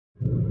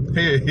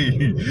Hey,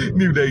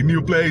 new day,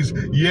 new place.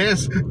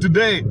 Yes,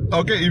 today,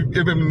 okay,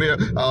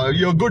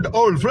 your good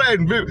old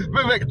friend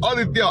Vivek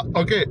Aditya,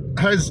 okay,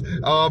 has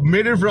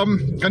made it from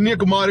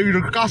Kanyakumari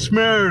to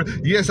Kashmir.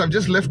 Yes, I've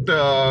just left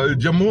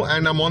Jammu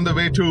and I'm on the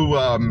way to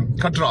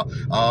Katra.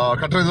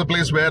 Katra is a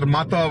place where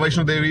Mata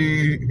Vaishno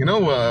Devi,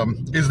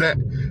 is there,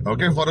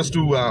 okay, for us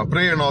to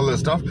pray and all this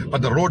stuff.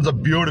 But the roads are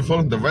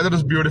beautiful, the weather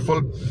is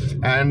beautiful,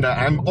 and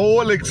I'm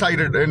all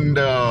excited. And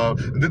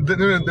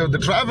the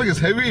traffic is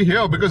heavy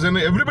here because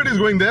everybody is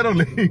going there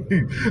only.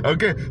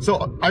 Okay,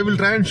 so I will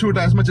try and shoot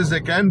as much as I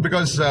can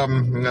because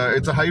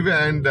it's a highway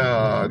and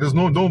there's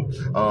no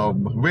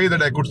way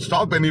that I could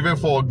stop anywhere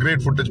for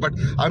great footage. But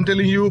I'm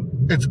telling you,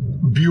 it's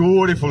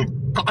beautiful.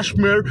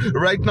 Kashmir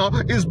right now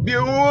is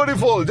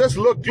beautiful. Just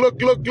look. Come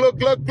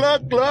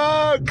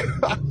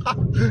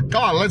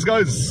on, let's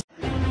go.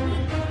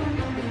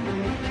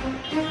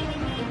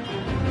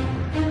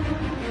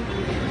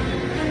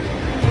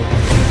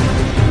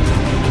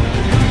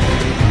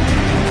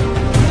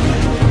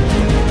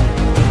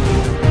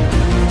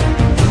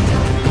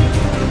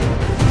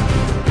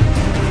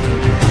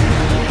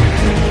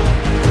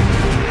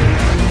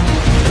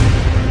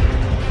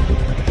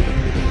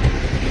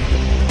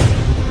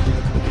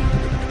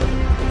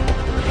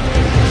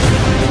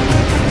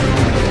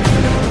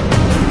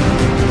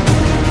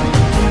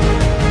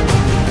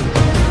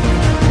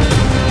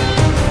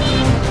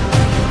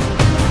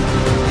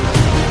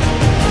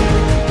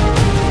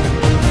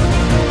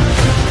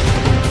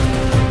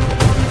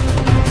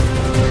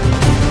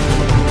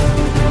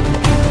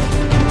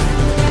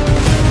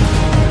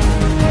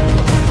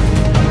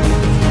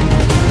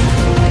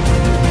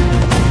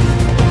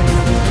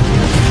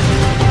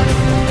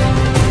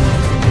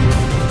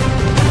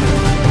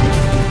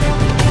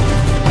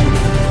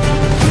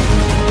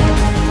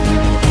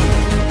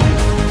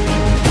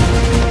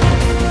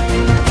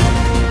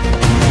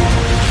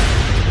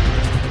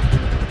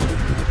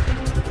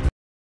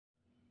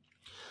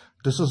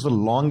 This is the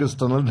longest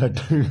tunnel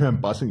that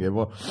I'm passing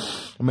ever.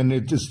 I mean,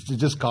 it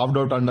just carved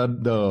out under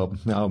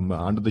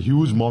the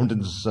huge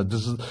mountains.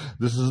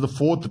 This is the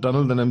fourth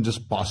tunnel that I'm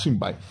just passing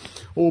by.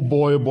 Oh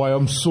boy,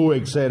 I'm so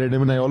excited. I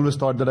mean, I always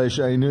thought that I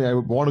knew I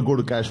want to go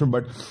to Kashmir,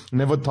 but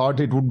never thought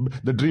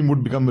the dream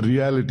would become a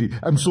reality.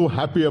 I'm so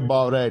happy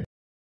about it.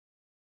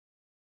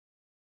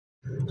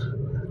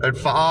 At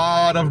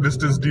far off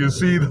distance, do you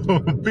see the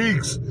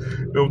peaks?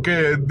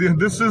 Okay,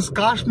 this is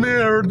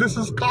Kashmir,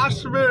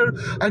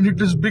 and it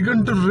has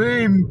begun to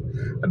rain.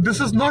 This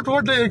is not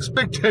what I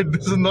expected.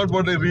 This is not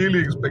what I really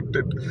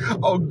expected.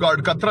 Oh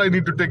God, Katra, I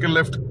need to take a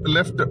left.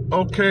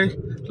 Okay,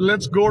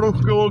 let's go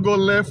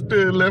left,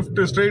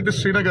 straight to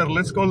Srinagar.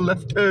 Let's go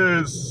left.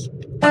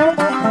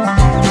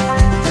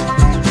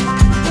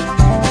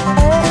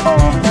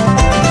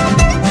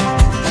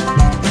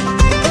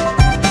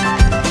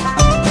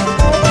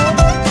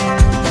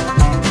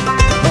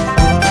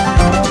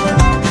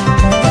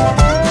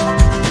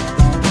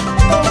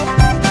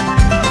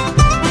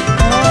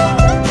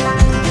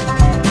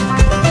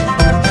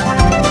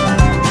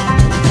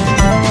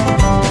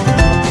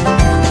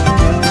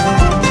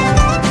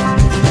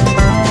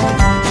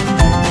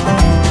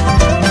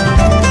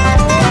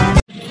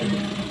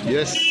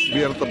 Yes,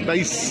 we are at the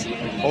base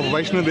of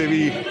Vaishno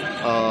Devi,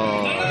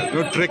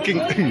 trekking.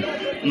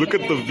 Look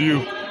at the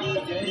view.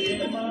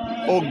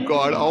 Oh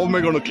God, how am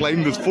I going to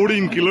climb this?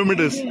 14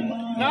 kilometers.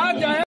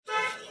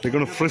 They're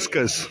going to frisk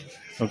us.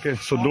 Okay,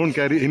 so don't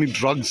carry any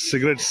drugs,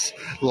 cigarettes,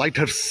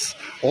 lighters,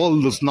 all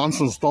this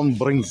nonsense don't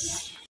bring.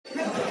 So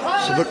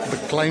look, the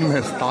climb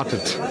has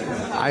started.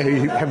 I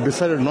have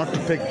decided not to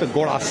take the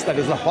godas, that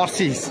is the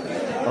horses.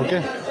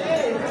 Okay,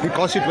 it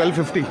costs you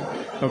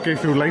 $12.50. Okay,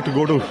 if you would like to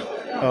go to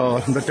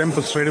the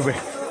temple straight away.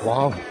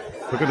 Wow,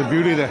 look at the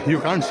beauty there. You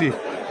can't see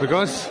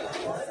because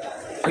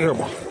the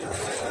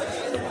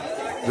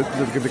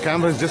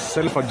camera is just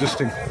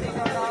self-adjusting.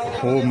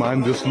 Oh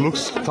man, this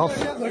looks tough.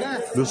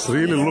 This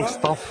really looks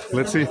tough.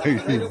 Let's see.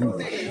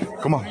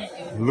 Come on,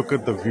 look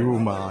at the view,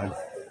 man.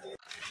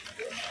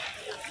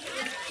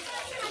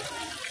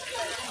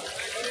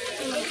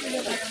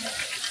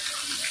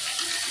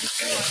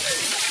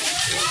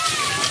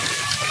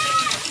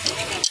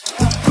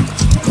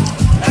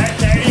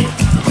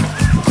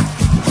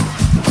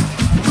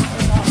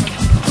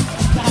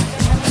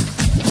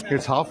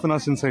 It's half an hour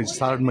since I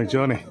started my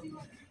journey.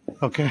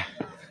 Okay,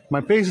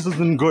 my pace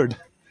isn't good,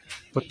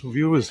 but the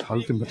view is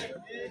ultimate.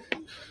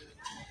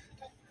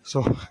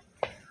 So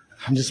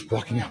I'm just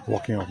walking up.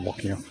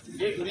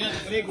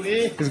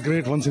 It's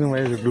great once in a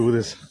while to do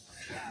this.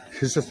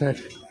 It's just that,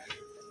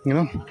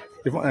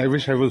 if I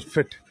wish I was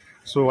fit,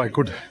 so I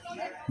could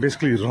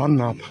basically run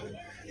up.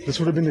 This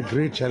would have been a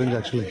great challenge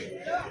actually.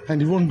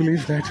 And you won't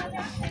believe that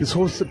it's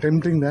so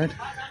tempting that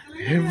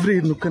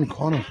every nook and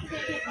corner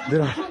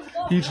there are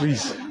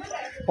eateries.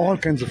 All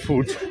kinds of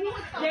foods.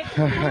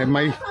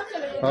 My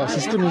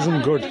system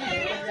isn't good.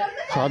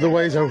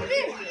 Otherwise, I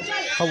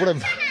would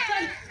have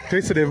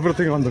tasted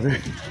everything on the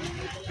way.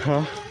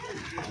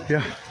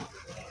 Yeah,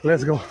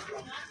 let's go.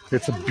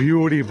 It's a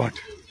beauty, but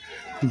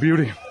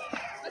beauty.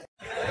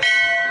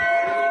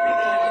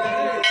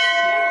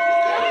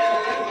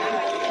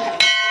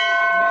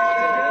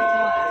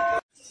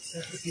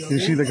 You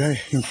see the guy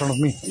in front of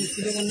me?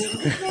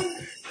 Okay.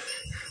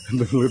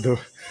 The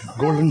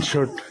golden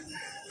shirt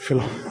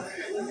fellow.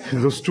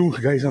 Those two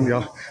guys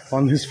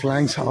on his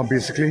flanks are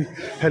basically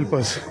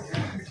helpers.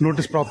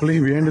 Notice properly,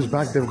 behind his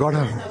back they've got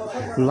a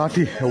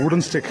lathi, a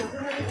wooden stick.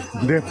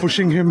 They're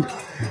pushing him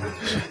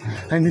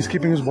and he's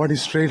keeping his body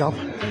straight up,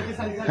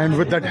 and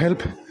with that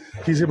help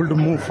he's able to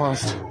move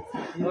fast.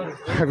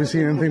 Have you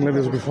seen anything like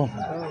this before?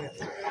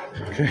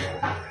 Okay,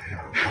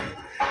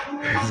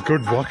 it's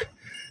good walk.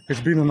 It's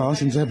been an hour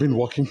since I've been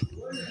walking.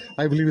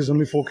 I believe it's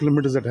only 4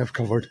 kilometers that I've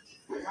covered.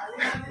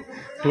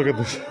 Look at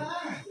this.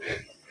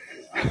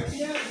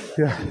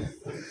 Yeah,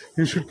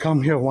 you should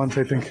come here once,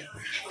 I think,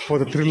 for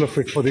the thrill of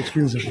it, for the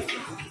experience of it.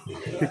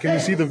 Okay, can you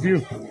see the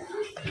view?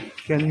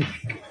 Can you?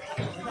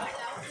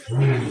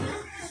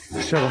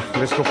 Shut up,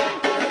 let's go.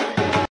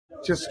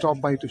 Just stop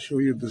by to show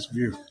you this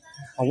view.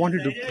 I want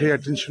you to pay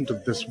attention to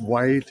this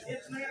white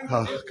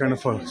kind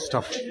of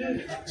stuff.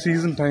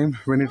 Season time,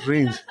 when it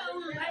rains,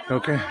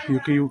 okay,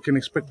 you can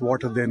expect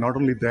water there, not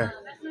only there,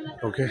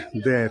 okay,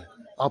 there,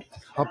 up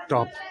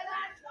top.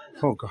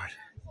 Oh God.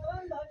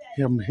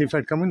 Yeah, if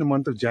I'd come in the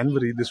month of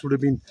January, this would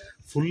have been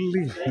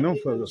fully,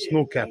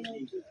 snow-capped.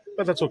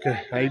 But that's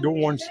okay. I don't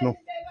want snow,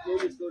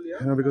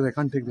 because I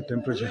can't take the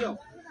temperature.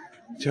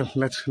 So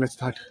let's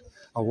start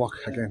our walk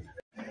again.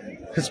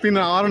 It's been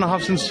an hour and a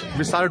half since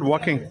we started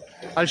walking.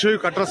 I'll show you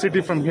Katra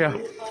city from here.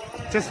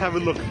 Just have a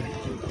look.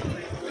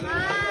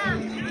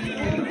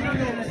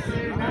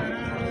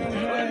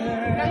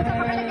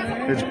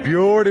 It's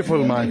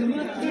beautiful,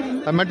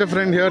 man. I met a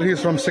friend here. He's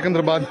from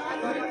Secunderabad,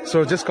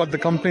 so just got the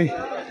company.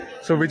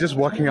 So we're just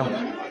walking up.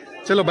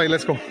 Chalo bhai,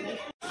 let's go.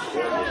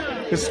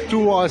 It's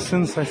 2 hours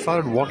since I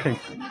started walking.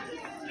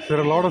 There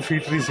are a lot of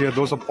eateries here.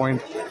 Those are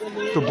point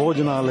to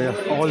Bhojanalaya.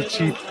 All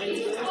cheap.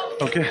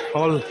 Okay,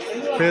 all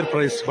fair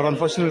price. But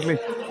unfortunately,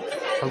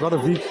 I've got a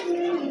weak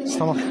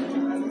stomach.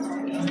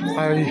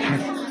 I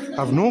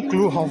have no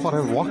clue how far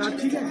I've walked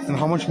and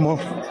how much more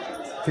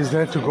is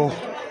there to go.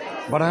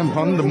 But I'm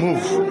on the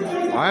move.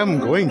 I am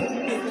going.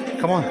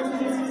 Come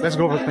on, let's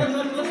go with me.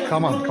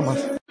 Come on, come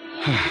on.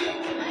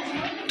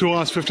 2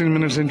 hours, 15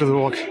 minutes into the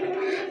walk.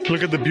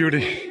 Look at the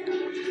beauty.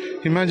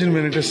 Imagine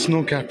when it is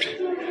snow-capped.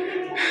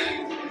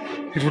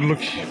 It would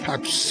look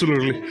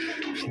absolutely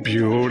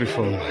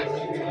beautiful.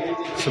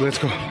 So let's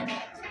go.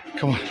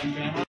 Come on.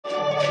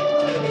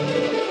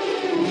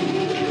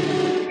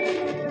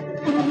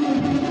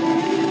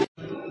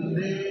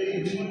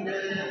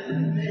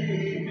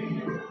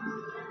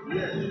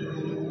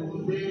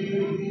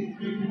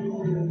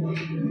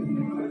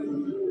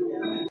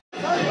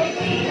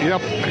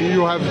 Yep,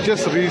 you have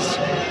just reached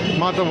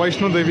Mata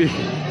Vaishno Devi.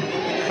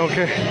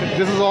 Okay,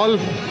 this is all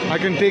I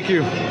can take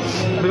you,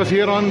 because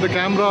here on the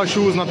camera,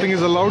 shoes, nothing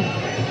is allowed.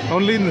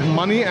 Only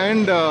money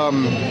and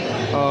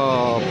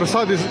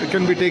prasad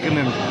can be taken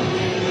in.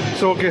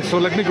 So okay, so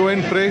let me go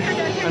and pray,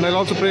 and I'll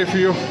also pray for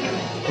you.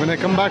 When I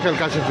come back, I'll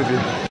catch up with you.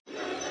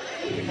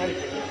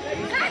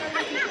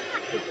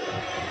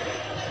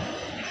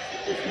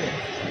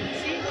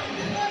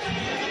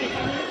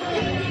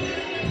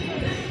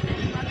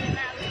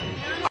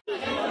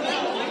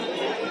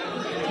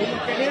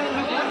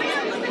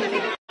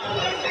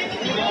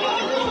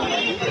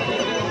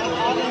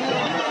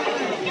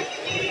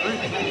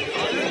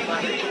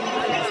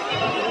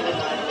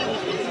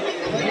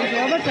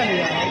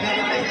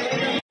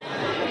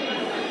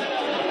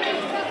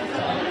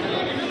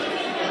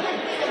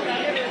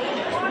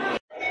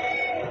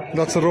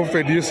 That's a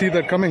ropeway. Do you see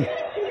that coming?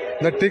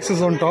 That takes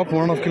us on top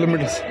 1.5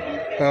 kilometers.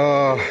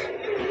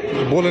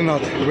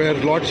 Bholanath, where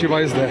Lord Shiva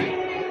is there.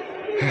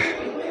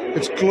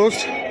 It's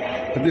closed.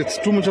 It's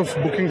too much of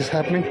bookings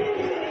happening.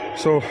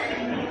 So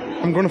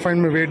I'm going to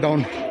find my way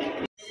down.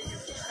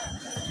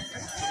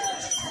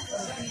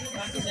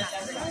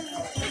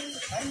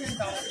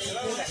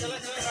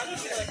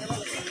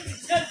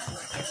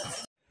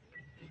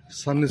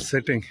 Sun is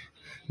setting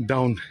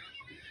down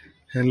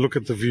and look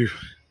at the view.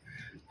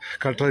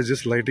 Katra is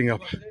just lighting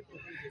up.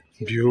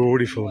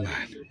 Beautiful,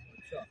 man.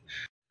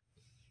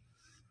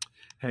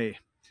 Hey,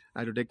 I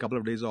had to take a couple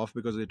of days off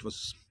because it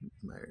was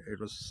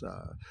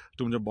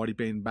too much of body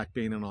pain, back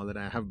pain and all that.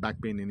 I have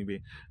back pain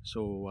anyway,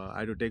 so I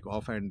had to take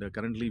off. And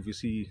currently, if you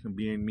see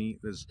behind me,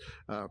 there's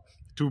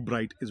too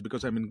bright. It's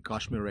because I'm in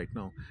Kashmir right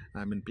now.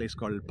 I'm in a place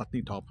called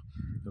Patni Top.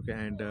 Okay,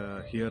 and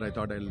here I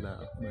thought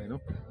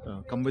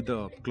I'll come with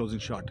the closing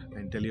shot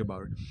and tell you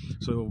about it.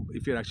 So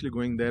if you're actually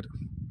going there,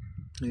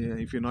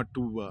 if you're not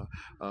too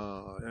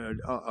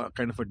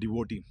kind of a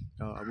devotee,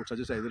 I would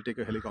suggest either take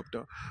a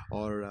helicopter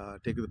or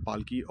take the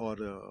palki or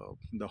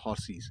the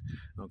horses.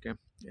 Okay,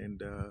 and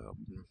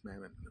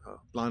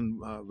plan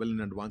well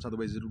in advance.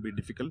 Otherwise, it will be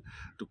difficult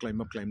to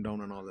climb up, climb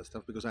down, and all that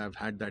stuff. Because I have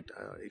had that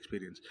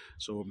experience.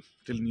 So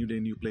till new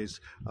day, new place.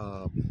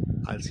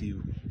 I'll see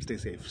you. Stay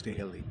safe, stay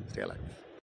healthy, stay alive.